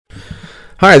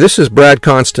Hi, this is Brad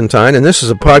Constantine, and this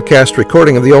is a podcast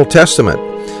recording of the Old Testament.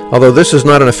 Although this is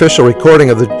not an official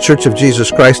recording of the Church of Jesus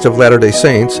Christ of Latter-day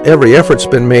Saints, every effort's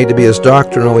been made to be as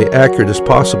doctrinally accurate as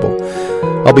possible.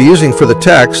 I'll be using for the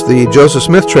text the Joseph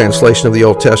Smith translation of the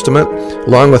Old Testament,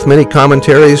 along with many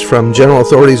commentaries from general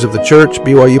authorities of the Church,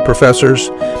 BYU professors,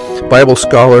 Bible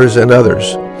scholars, and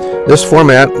others. This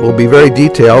format will be very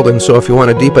detailed, and so if you want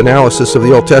a deep analysis of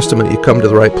the Old Testament, you come to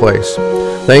the right place.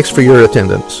 Thanks for your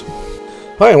attendance.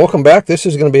 Hi, and welcome back. This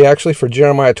is going to be actually for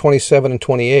Jeremiah 27 and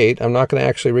 28. I'm not going to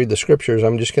actually read the scriptures.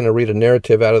 I'm just going to read a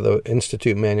narrative out of the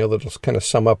Institute manual that will kind of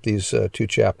sum up these two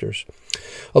chapters.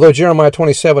 Although Jeremiah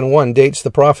 27:1 dates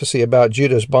the prophecy about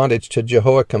Judah's bondage to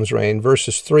Jehoiakim's reign,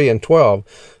 verses 3 and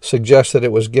 12 suggest that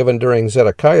it was given during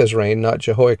Zedekiah's reign, not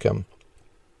Jehoiakim.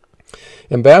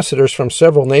 Ambassadors from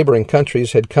several neighboring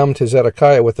countries had come to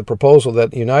Zedekiah with the proposal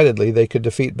that unitedly they could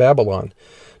defeat Babylon.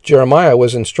 Jeremiah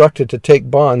was instructed to take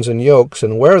bonds and yokes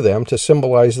and wear them to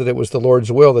symbolize that it was the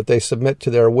Lord's will that they submit to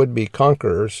their would-be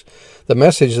conquerors. The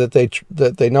message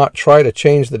that they not try to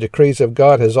change the decrees of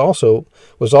God was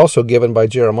also given by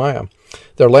Jeremiah.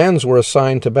 Their lands were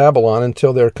assigned to Babylon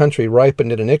until their country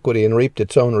ripened in iniquity and reaped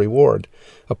its own reward.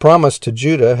 A promise to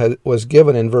Judah was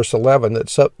given in verse 11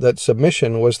 that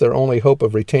submission was their only hope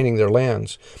of retaining their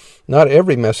lands. Not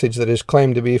every message that is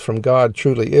claimed to be from God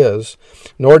truly is,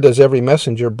 nor does every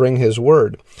messenger bring his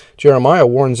word. Jeremiah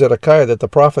warned Zedekiah that the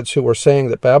prophets who were saying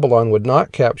that Babylon would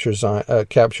not capture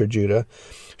Judah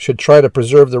should try to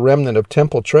preserve the remnant of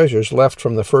temple treasures left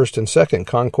from the first and second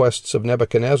conquests of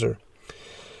Nebuchadnezzar.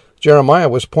 Jeremiah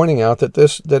was pointing out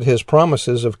that his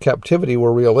promises of captivity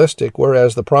were realistic,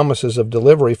 whereas the promises of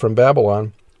delivery from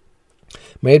Babylon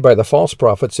made by the false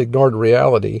prophets ignored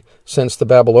reality, since the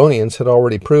Babylonians had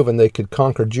already proven they could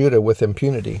conquer Judah with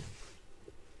impunity.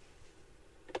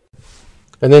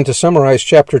 And then to summarize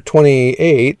chapter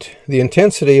 28, the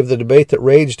intensity of the debate that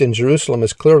raged in Jerusalem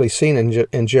is clearly seen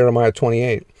in Jeremiah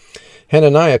 28.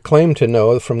 Hananiah claimed to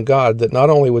know from God that not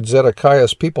only would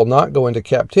Zedekiah's people not go into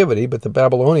captivity, but the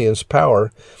Babylonians'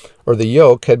 power, or the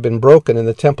yoke, had been broken, and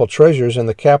the temple treasures and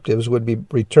the captives would be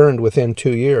returned within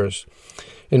 2 years.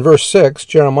 In verse 6,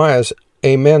 Jeremiah's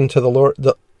Amen to the Lord,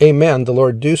 the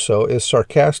Lord do so, is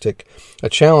sarcastic, a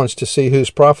challenge to see whose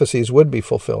prophecies would be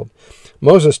fulfilled.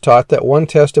 Moses taught that one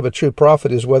test of a true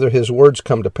prophet is whether his words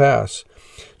come to pass.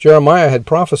 Jeremiah had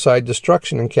prophesied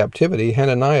destruction and captivity,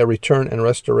 Hananiah return and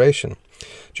restoration.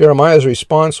 Jeremiah's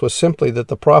response was simply that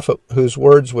the prophet whose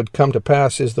words would come to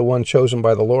pass is the one chosen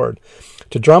by the Lord.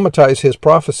 To dramatize his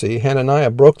prophecy,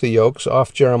 Hananiah broke the yokes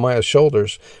off Jeremiah's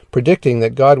shoulders, predicting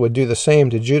that God would do the same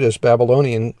to Judah's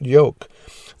Babylonian yoke.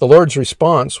 The Lord's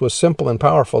response was simple and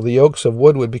powerful. The yokes of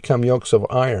wood would become yokes of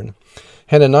iron.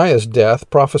 Hananiah's death,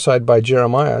 prophesied by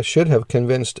Jeremiah, should have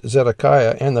convinced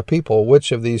Zedekiah and the people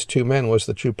which of these two men was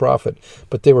the true prophet,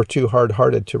 but they were too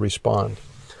hard-hearted to respond.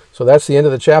 So that's the end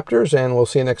of the chapters, and we'll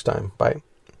see you next time. Bye.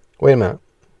 Wait a minute.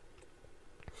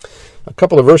 A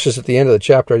couple of verses at the end of the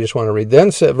chapter I just want to read.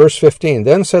 Verse 15,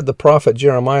 Then said the prophet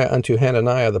Jeremiah unto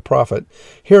Hananiah the prophet,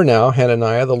 Hear now,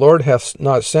 Hananiah, the Lord hath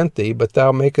not sent thee, but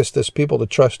thou makest this people to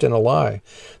trust in a lie.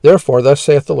 Therefore thus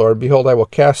saith the Lord, Behold, I will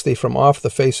cast thee from off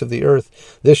the face of the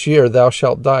earth. This year thou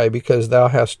shalt die, because thou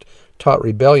hast taught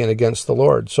rebellion against the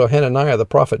Lord. So Hananiah the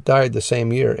prophet died the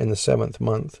same year in the 7th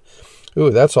month.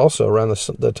 That's also around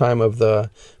the time of the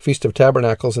Feast of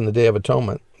Tabernacles and the Day of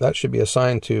Atonement. That should be a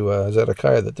sign to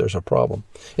Zedekiah that there's a problem.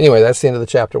 Anyway, that's the end of the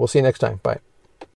chapter. We'll see you next time. Bye.